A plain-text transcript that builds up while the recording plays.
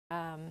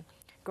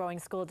growing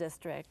school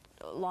district,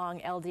 long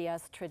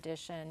LDS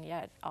tradition,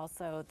 yet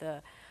also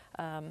the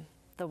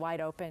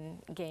wide open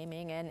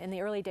gaming. And in the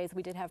early days,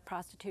 we did have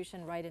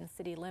prostitution right in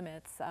city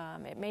limits.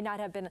 It may not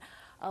have been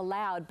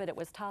allowed, but it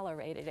was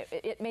tolerated.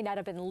 It may not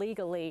have been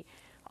legally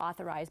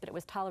authorized, but it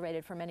was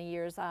tolerated for many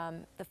years.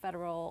 The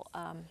federal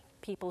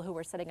people who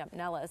were setting up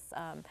Nellis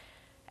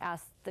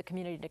asked the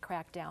community to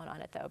crack down on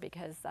it, though,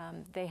 because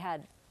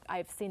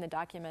I've seen the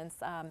documents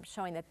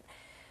showing that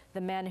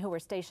the men who were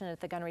stationed at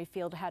the gunnery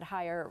field had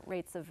higher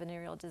rates of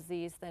venereal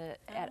disease than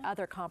at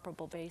other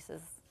comparable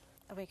bases.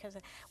 Because,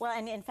 well,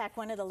 and in fact,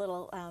 one of the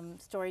little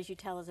stories you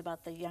tell is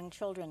about the young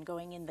children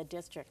going in the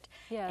district,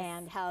 yes,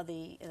 and how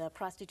the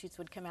prostitutes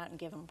would come out and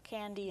give them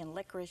candy and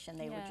licorice, and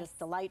they yes, were just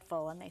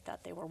delightful, and they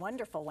thought they were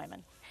wonderful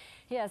women.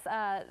 Yes,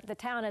 the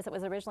town, as it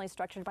was originally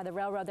structured by the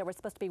railroad, there was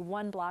supposed to be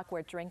one block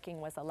where drinking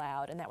was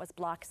allowed, and that was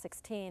Block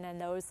 16, and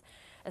those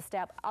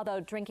although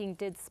drinking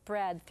did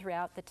spread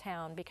throughout the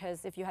town,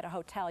 because if you had a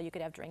hotel, you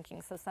could have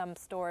drinking, so some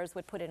stores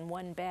would put in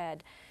one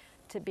bed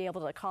to be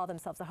able to call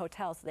themselves a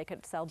hotel so they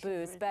could sell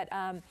booze. But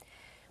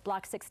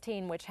Block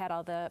 16, which had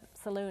all the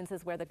saloons,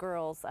 is where the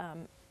girls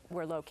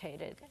were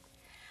located. Okay.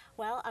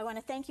 Well, I want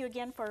to thank you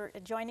again for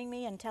joining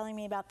me and telling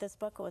me about this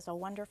book. It was a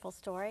wonderful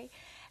story.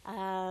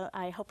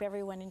 I hope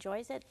everyone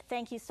enjoys it.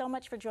 Thank you so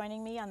much for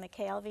joining me on the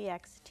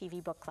KLVX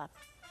TV Book Club.